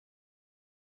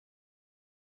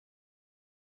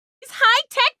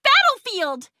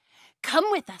wild. Come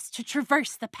with us to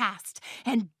traverse the past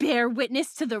and bear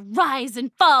witness to the rise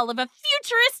and fall of a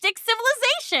futuristic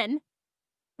civilization.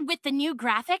 With the new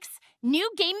graphics, new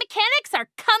game mechanics are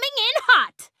coming in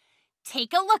hot.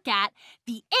 Take a look at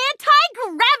the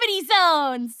anti-gravity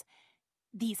zones.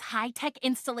 These high-tech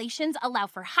installations allow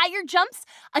for higher jumps,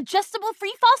 adjustable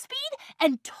free-fall speed,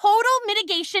 and total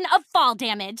mitigation of fall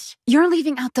damage. You're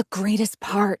leaving out the greatest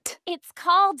part. It's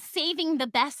called saving the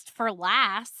best for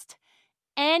last.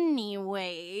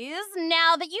 Anyways,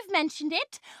 now that you've mentioned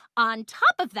it, on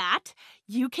top of that,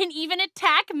 you can even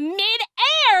attack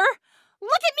mid-air.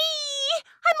 Look at me!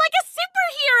 I'm like a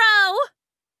superhero!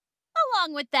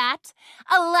 Along with that,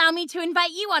 allow me to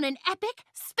invite you on an epic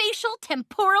spatial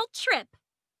temporal trip.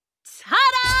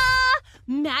 Ta-da!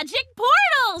 Magic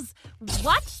portals!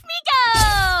 Watch me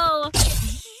go!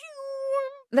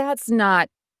 That's not...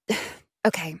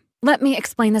 Okay, let me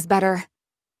explain this better.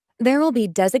 There will be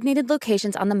designated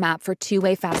locations on the map for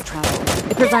two-way fast travel.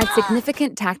 It provides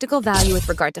significant tactical value with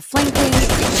regard to flanking,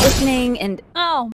 positioning, and... Oh